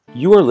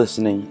You are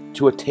listening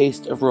to A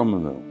Taste of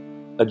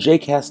Romumu, a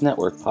JCast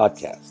Network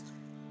podcast.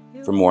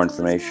 For more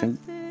information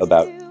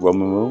about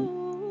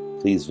Romumu,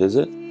 please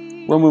visit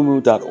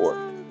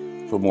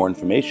romumu.org. For more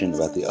information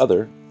about the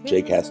other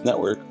JCast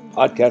Network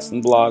podcasts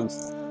and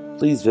blogs,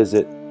 please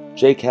visit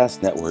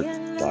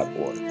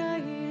jcastnetwork.org.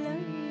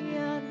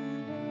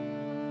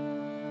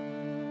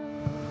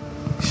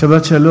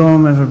 Shabbat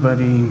Shalom,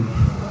 everybody.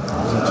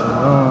 Shabbat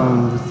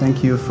Shalom.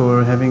 Thank you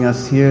for having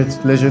us here. It's a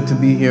pleasure to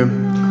be here.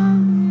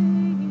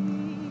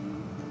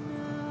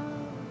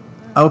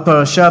 Our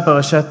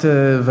parashat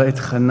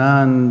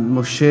Va'etchanan,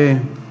 Moshe,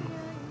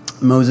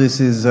 Moses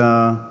is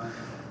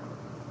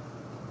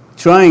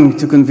trying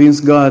to convince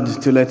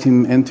God to let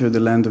him enter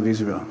the land of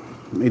Israel.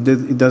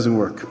 It doesn't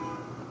work.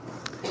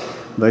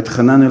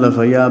 Va'etchanan elav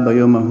haya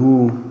bayom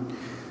hahu.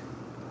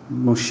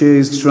 Moshe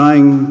is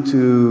trying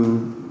to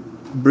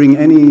bring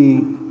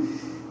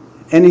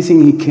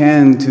anything he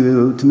can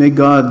to make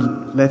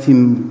God let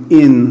him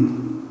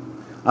in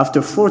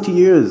after 40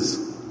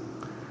 years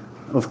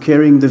of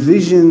carrying the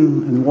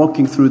vision and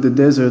walking through the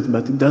desert,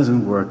 but it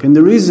doesn't work. And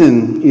the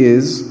reason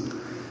is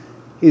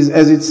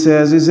as it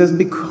says, is that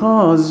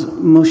because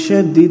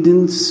Moshe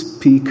didn't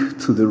speak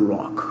to the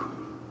rock,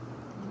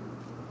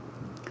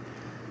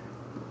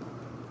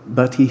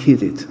 but he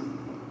hid it.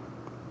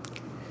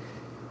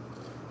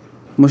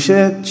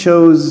 Moshe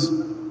chose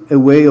a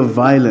way of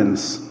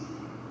violence,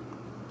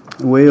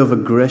 a way of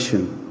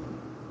aggression,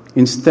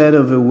 instead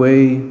of a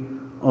way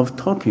of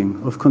talking,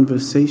 of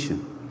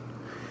conversation.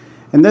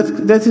 And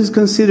that is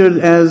considered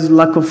as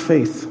lack of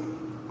faith.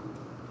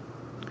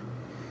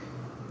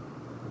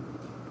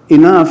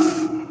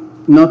 Enough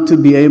not to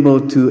be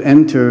able to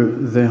enter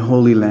the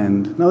Holy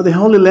Land. Now, the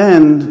Holy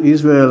Land,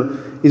 Israel,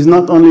 is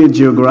not only a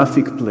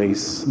geographic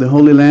place. The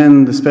Holy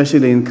Land,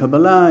 especially in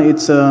Kabbalah,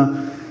 it's a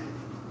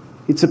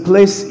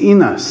place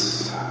in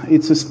us.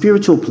 It's a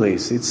spiritual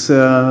place. It's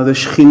the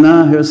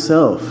Shekhinah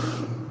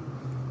herself.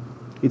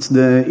 It's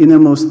the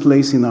innermost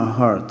place in our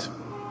heart.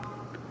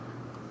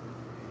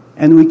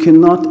 And we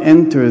cannot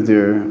enter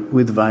there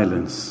with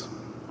violence.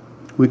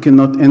 We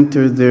cannot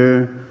enter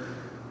there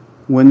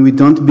when we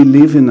don't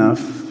believe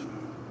enough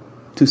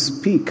to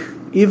speak,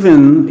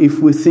 even if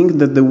we think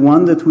that the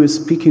one that we're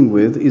speaking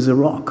with is a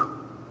rock.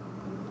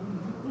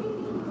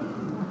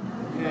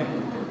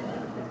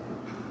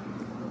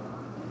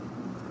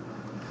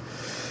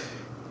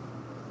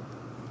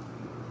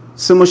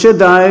 So Moshe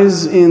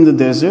dies in the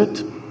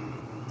desert,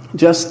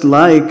 just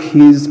like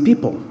his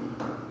people.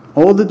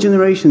 All the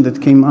generation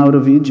that came out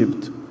of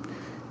Egypt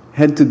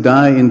had to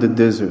die in the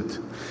desert.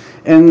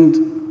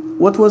 And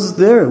what was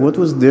their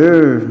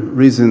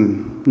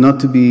reason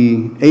not to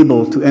be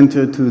able to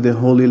enter to the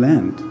Holy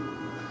Land?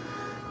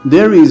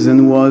 Their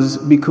reason was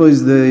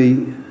because they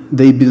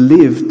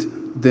believed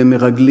the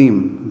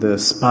meraglim, the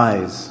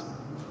spies.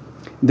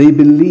 They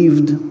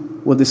believed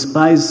what the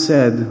spies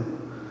said,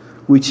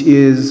 which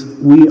is,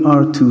 we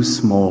are too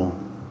small.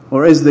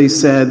 Or as they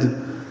said,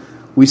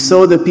 we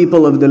saw the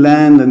people of the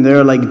land and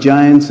they're like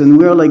giants and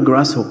we're like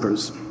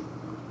grasshoppers.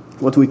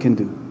 What we can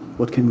do?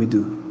 What can we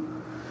do?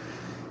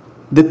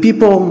 The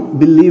people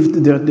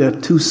believed that they're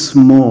too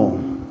small,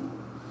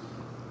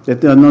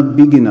 that they're not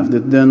big enough,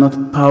 that they're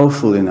not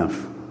powerful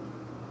enough.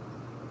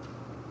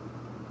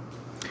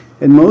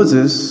 And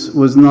Moses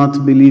was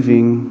not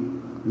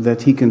believing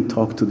that he can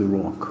talk to the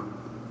rock.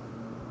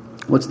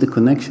 What's the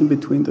connection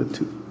between the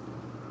two?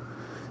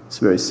 It's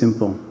very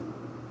simple.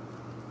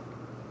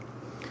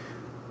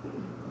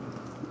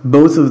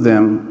 Both of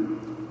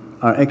them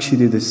are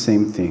actually the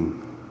same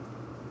thing.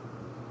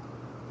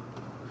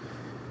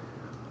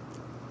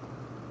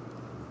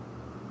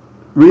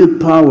 Real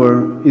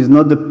power is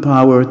not the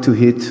power to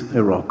hit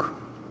a rock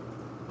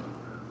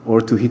or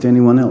to hit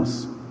anyone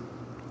else.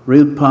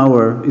 Real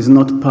power is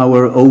not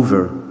power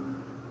over,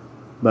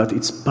 but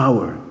it's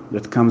power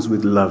that comes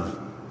with love.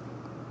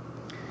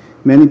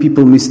 Many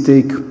people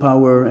mistake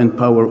power and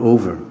power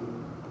over.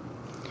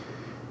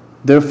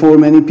 Therefore,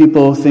 many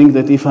people think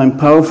that if I'm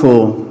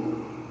powerful,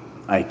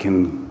 I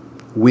can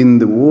win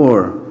the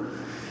war.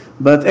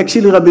 But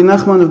actually, Rabbi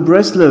Nachman of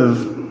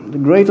Breslov, the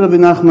great Rabbi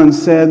Nachman,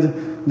 said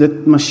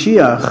that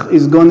Mashiach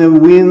is going to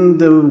win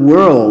the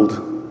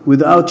world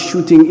without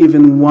shooting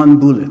even one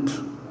bullet.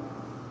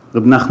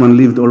 Rabbi Nachman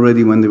lived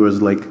already when there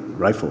was like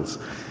rifles.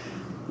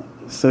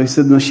 So he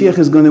said Mashiach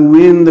is going to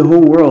win the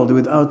whole world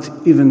without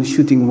even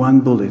shooting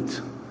one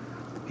bullet.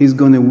 He's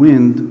going to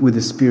win with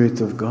the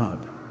Spirit of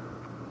God.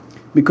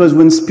 Because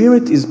when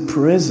Spirit is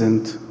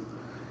present,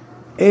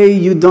 A,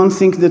 you don't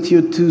think that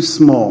you're too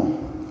small.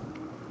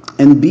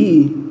 And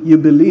B, you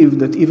believe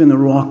that even a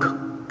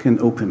rock can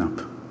open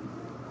up.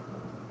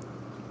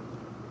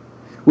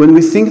 When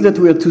we think that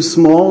we are too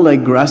small,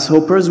 like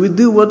grasshoppers, we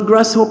do what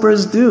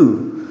grasshoppers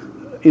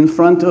do in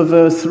front of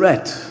a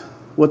threat.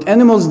 What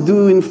animals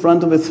do in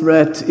front of a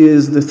threat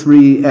is the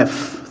 3 F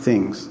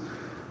things.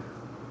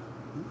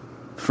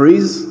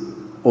 Freeze,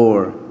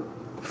 or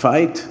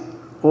fight,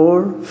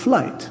 or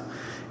flight.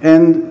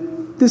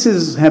 And this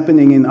is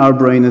happening in our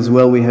brain as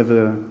well. We have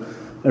a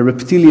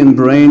reptilian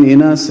brain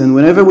in us, and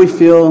whenever we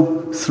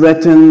feel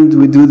threatened,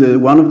 we do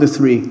one of the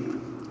three.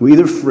 We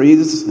either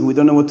freeze and we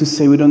don't know what to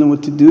say, we don't know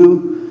what to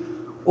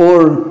do,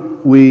 or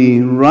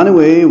we run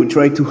away, we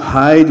try to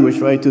hide, we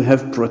try to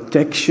have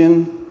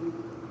protection,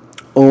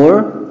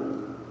 or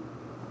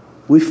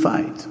we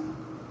fight,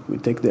 we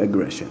take the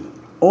aggression.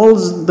 All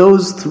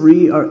those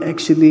three are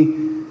actually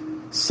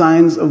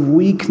signs of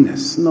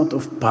weakness, not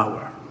of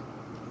power.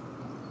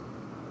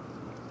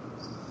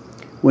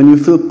 When you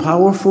feel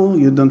powerful,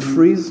 you don't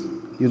freeze,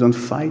 you don't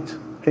fight,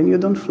 and you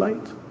don't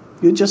flight.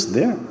 You're just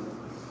there.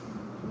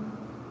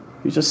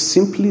 You're just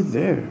simply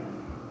there.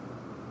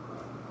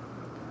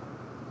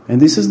 And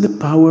this is the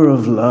power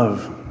of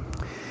love.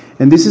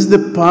 And this is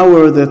the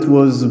power that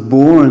was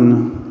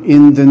born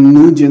in the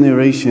new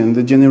generation,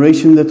 the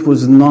generation that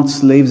was not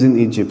slaves in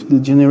Egypt, the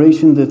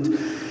generation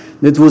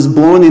that was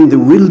born in the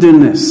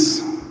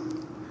wilderness,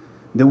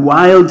 the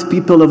wild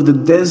people of the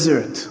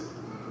desert.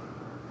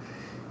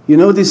 You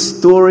know this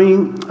story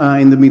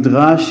in the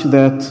Midrash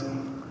that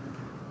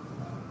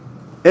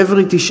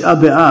every Tisha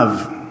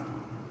B'Av,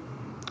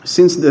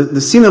 since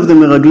the sin of the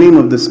Meraglim,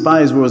 of the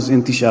spies, was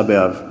in Tisha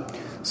B'Av.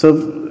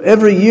 So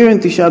every year in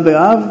Tisha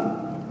B'Av,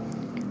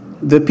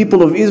 the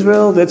people of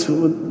Israel, that's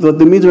what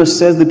the Midrash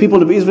says, the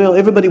people of Israel,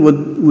 everybody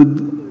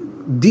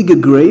would dig a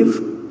grave,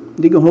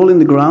 dig a hole in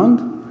the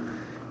ground,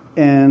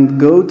 and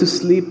go to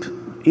sleep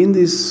in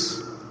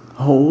this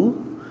hole,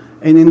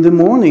 and in the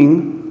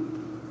morning,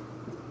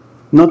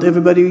 not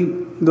everybody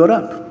got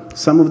up.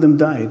 Some of them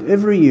died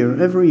every year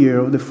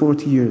of the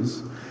 40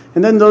 years.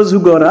 And then those who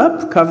got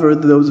up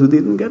covered those who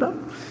didn't get up.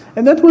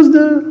 And that was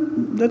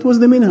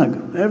the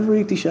minhag,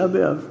 every Tisha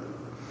B'Av.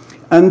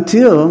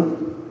 Until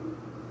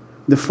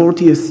the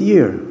 40th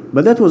year.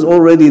 But that was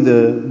already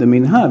the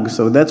minhag,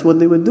 so that's what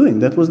they were doing.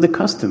 That was the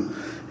custom.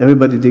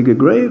 Everybody dug a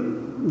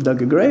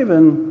grave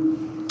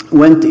and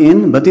went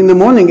in. But in the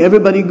morning,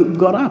 everybody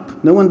got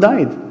up. No one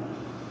died.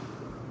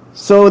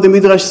 So the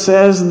Midrash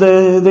says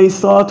they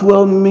thought,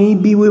 well,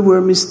 maybe we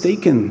were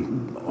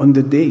mistaken on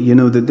the day,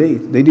 the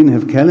date. They didn't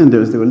have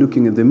calendars, they were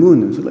looking at the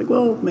moon. It was like,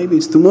 well, maybe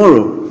it's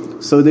tomorrow.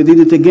 So they did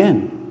it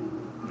again.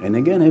 And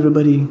again,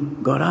 everybody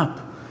got up.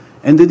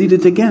 And they did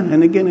it again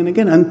and again and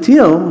again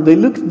until they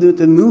looked at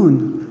the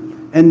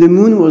moon. And the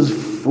moon was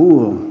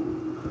full.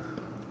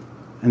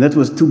 And that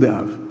was Tu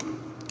B'Av,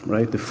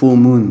 right? The full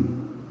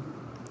moon,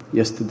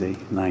 yesterday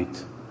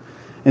night.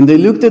 And they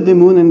looked at the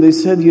moon and they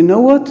said, you know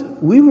what?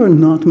 We were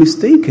not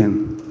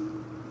mistaken.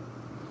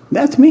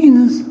 That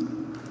means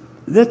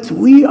that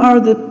we are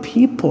the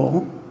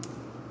people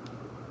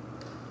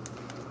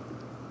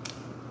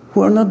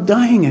who are not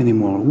dying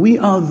anymore. We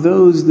are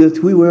those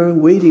that we were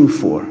waiting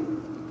for.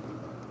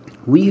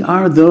 We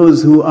are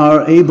those who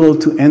are able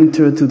to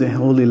enter to the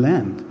Holy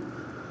Land.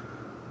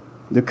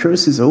 The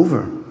curse is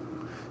over.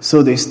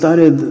 So they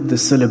started the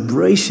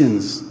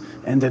celebrations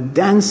and the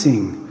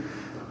dancing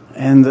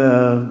and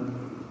the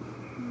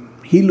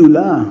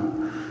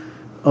Hilulah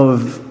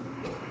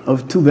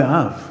of Tu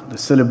B'Av, the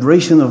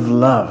celebration of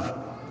love,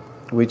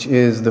 which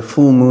is the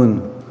full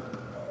moon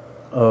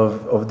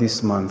of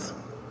this month.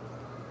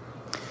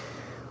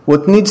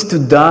 What needs to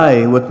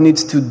die, what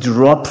needs to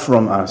drop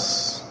from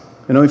us,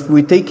 if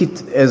we take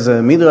it as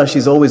a midrash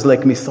is always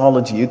like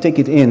mythology. You take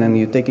it in and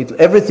you take it,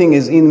 everything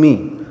is in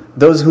me.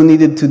 Those who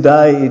needed to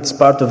die, it's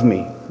part of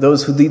me.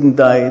 Those who didn't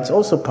die, it's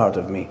also part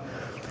of me.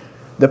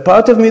 The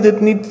part of me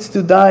that needs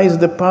to die is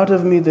the part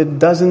of me that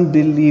doesn't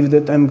believe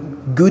that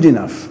I'm good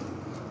enough,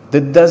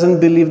 that doesn't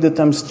believe that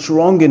I'm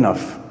strong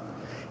enough,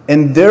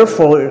 and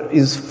therefore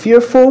is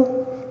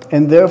fearful,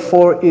 and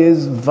therefore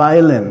is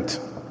violent,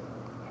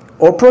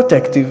 or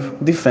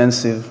protective,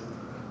 defensive,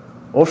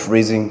 or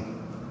freezing.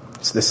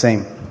 It's the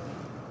same.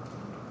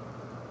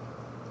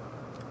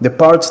 The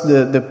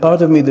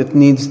part of me that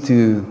needs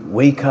to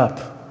wake up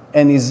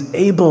and is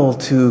able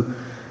to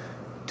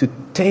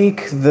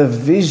take the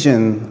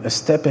vision a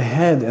step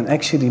ahead and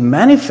actually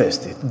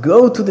manifest it,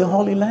 go to the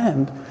Holy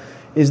Land,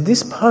 is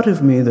this part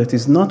of me that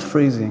is not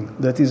freezing,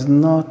 that is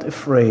not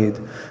afraid,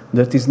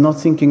 that is not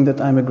thinking that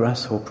I'm a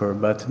grasshopper,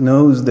 but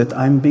knows that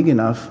I'm big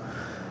enough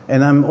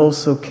and I'm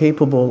also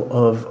capable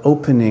of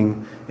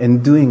opening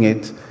and doing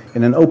it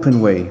in an open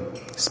way,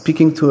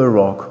 speaking to a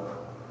rock,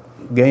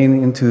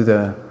 going into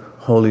the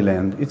Holy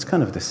Land. It's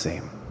kind of the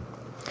same.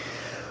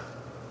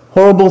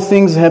 Horrible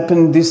things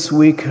happened this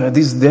week,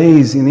 these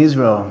days in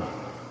Israel.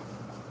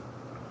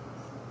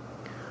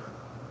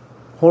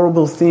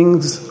 Horrible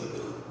things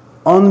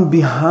on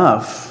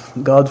behalf,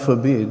 God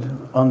forbid,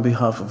 on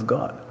behalf of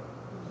God.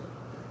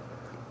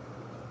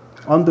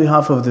 On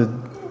behalf of the,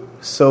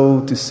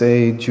 so to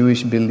say,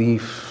 Jewish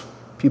belief,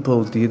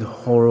 people did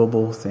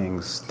horrible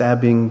things,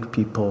 stabbing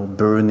people,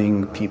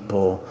 burning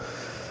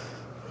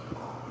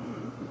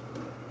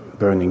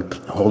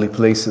holy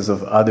places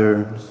of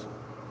others.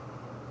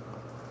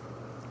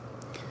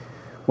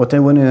 What I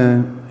want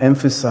to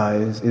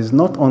emphasize is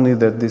not only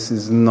that this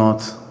is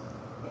not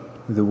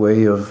the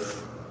way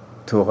of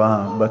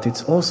Torah, but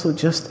it's also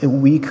just a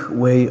weak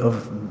way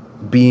of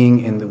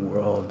being in the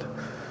world.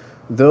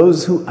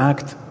 Those who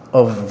act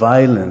of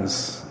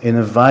violence in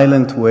a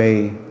violent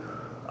way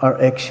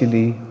are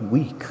actually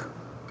weak.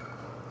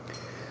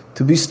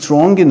 To be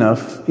strong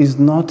enough is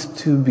not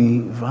to be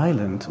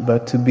violent,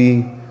 but to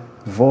be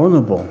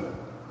vulnerable.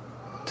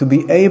 To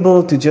be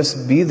able to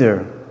just be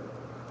there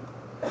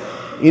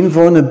in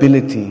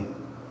vulnerability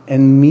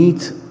and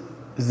meet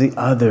the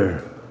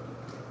other.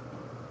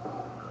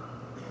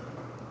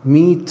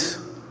 Meet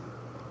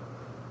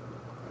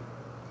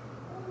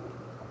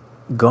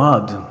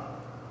God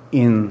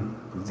in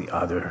the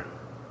other.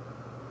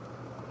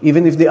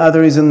 Even if the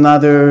other is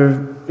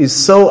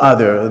so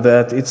other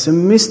that it's a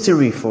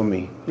mystery for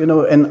me. You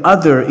know, an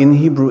other in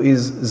Hebrew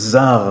is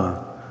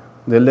zar.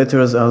 The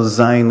letters are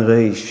zayin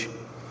reish.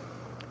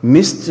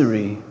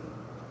 Mystery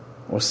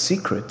or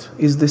secret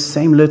is the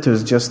same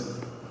letters, just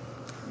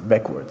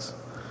backwards.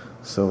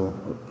 So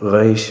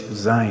reish,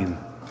 zayin,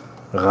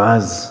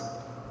 raz.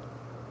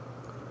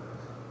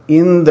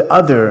 In the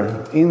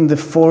other, in the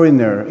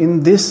foreigner,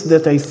 in this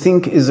that I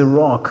think is a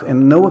rock,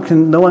 and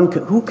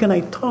who can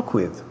I talk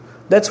with?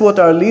 That's what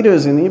our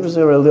leaders in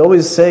Israel, they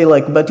always say,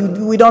 like, but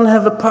we don't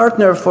have a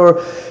partner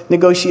for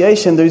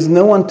negotiation. There is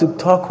no one to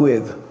talk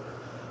with.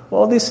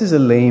 Well, this is a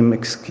lame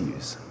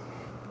excuse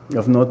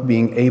of not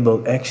being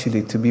able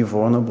actually to be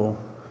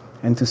vulnerable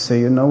and to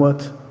say, you know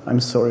what, I'm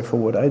sorry for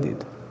what I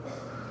did.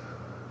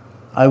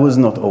 I was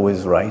not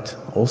always right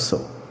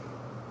also.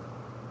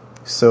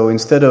 So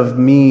instead of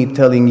me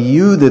telling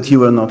you that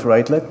you are not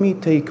right, let me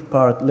take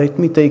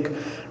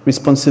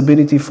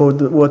responsibility for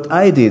what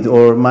I did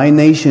or my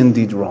nation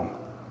did wrong.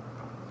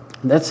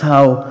 That's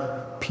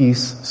how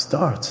peace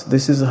starts.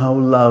 This is how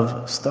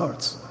love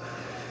starts.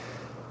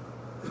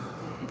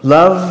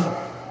 Love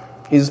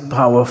is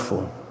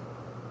powerful.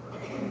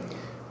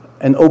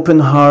 An open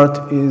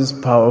heart is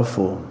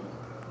powerful.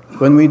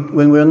 When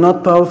we're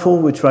not powerful,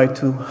 we try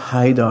to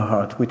hide our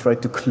heart. We try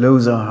to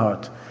close our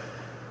heart.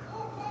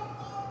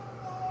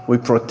 We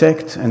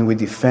protect and we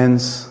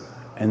defend,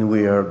 and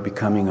we are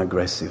becoming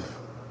aggressive.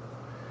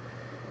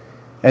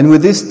 And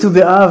with this Tu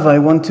B'Av, I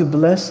want to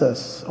bless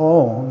us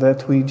all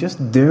that we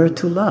just dare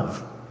to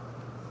love.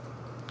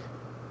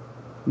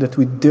 That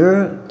we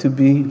dare to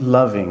be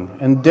loving.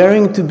 And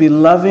daring to be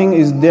loving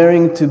is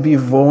daring to be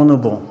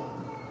vulnerable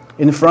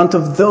in front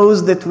of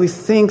those that we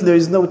think there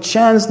is no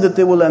chance that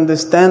they will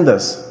understand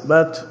us.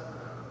 But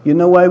you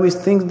know why we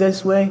think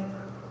this way?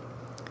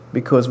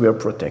 Because we are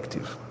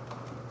protective.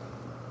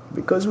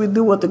 Because we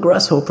do what the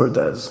grasshopper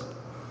does.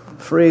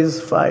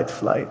 Freeze, fight,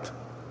 flight.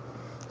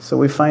 So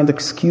we find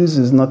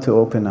excuses not to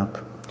open up.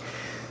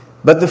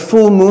 But the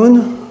full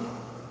moon,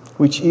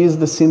 which is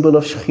the symbol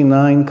of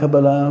Shekhinah in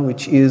Kabbalah,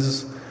 which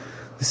is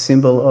the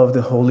symbol of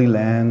the Holy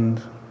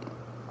Land,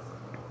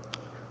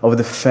 of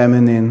the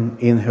feminine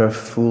in her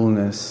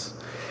fullness.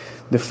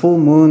 The full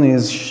moon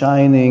is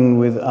shining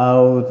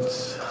without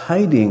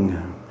hiding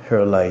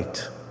her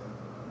light.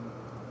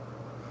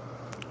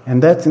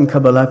 And that in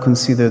Kabbalah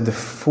considered the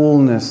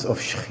fullness of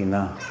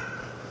Shekhinah.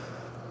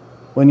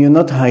 When you're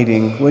not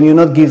hiding, when you're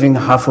not giving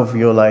half of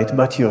your light,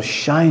 but you're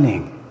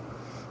shining.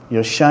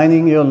 You're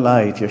shining your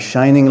light. You're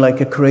shining like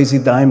a crazy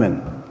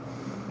diamond.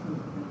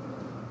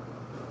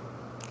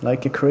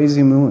 Like a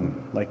crazy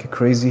moon. Like a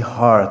crazy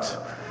heart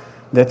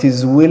that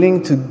is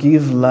willing to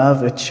give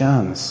love a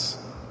chance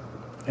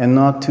and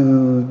not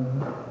to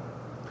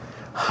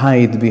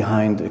hide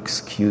behind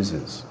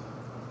excuses.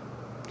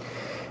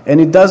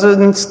 And it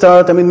doesn't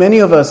start, many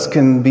of us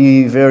can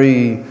be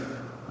very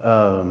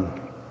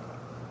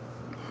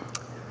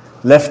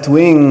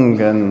left-wing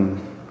and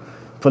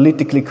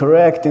politically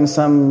correct in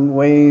some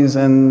ways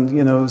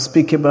and,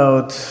 speak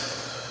about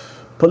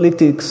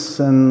politics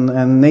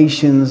and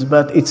nations,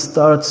 but it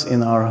starts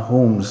in our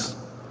homes.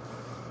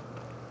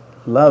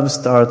 Love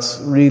starts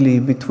really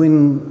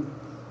between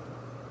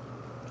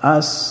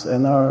us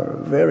and our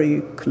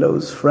very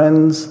close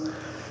friends,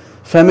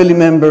 family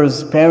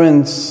members,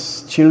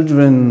 parents,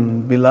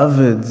 children,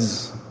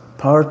 beloveds,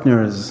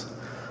 partners,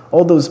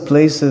 all those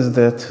places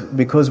that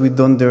because we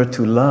don't dare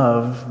to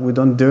love, we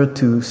don't dare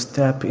to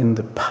step in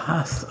the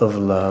path of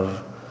love,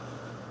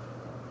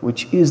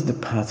 which is the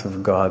path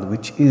of God,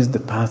 which is the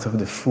path of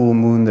the full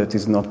moon that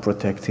is not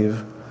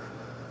protective.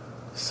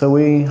 So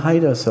we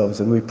hide ourselves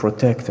and we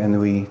protect and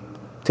we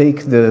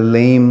take the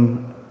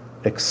lame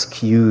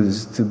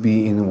excuse to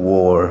be in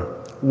war.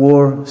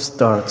 War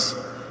starts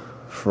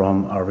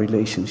from our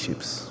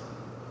relationships.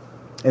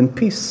 And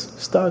peace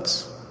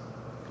starts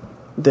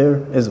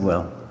there as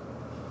well.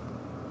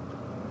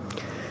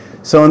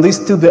 So on this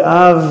Tu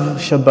B'Av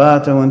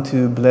Shabbat, I want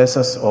to bless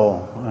us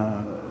all,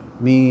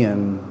 me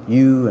and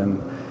you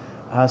and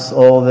us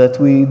all, that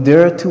we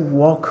dare to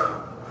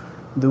walk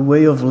the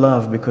way of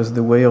love, because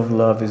the way of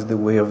love is the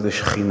way of the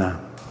Shekhinah.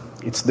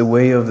 It's the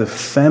way of the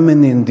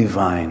feminine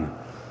divine,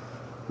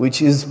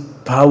 which is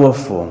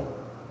powerful,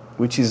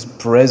 which is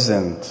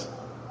present,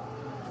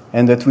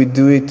 and that we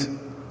do it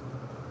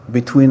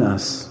between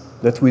us,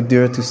 that we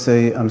dare to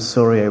say, I'm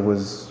sorry I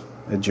was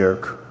a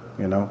jerk,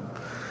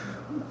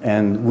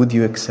 and would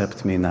you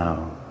accept me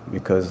now?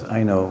 Because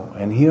I know,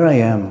 and here I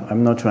am,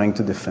 I'm not trying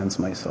to defend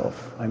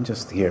myself, I'm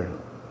just here.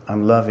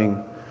 I'm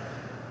loving,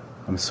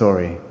 I'm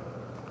sorry.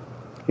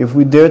 If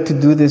we dare to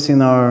do this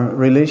in our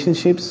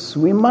relationships,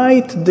 we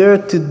might dare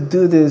to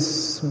do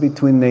this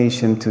between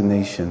nation to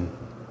nation.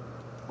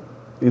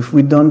 If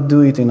we don't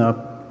do it in our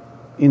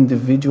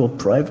individual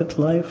private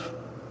life,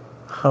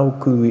 how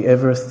could we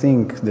ever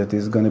think that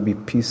there's going to be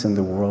peace in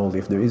the world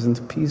if there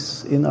isn't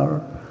peace in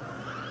our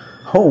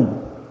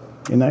home,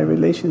 in our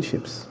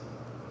relationships,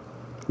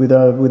 with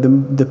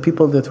the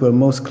people that we're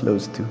most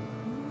close to?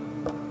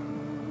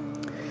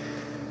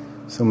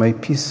 So may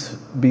peace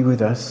be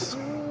with us.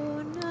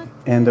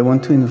 And I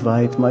want to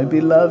invite my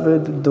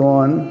beloved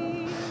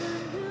Dawn.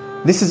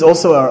 This is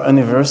also our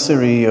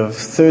anniversary of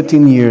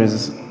 13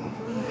 years.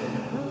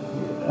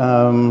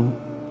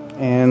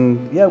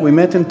 And yeah, we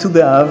met in Tu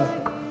B'Av.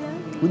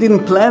 We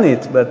didn't plan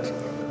it, but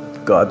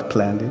God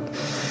planned it.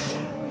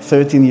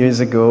 13 years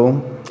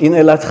ago in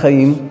Elat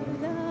Chaim.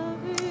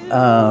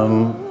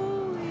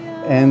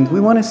 And we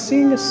want to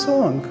sing a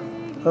song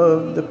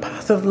of the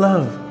path of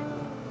love.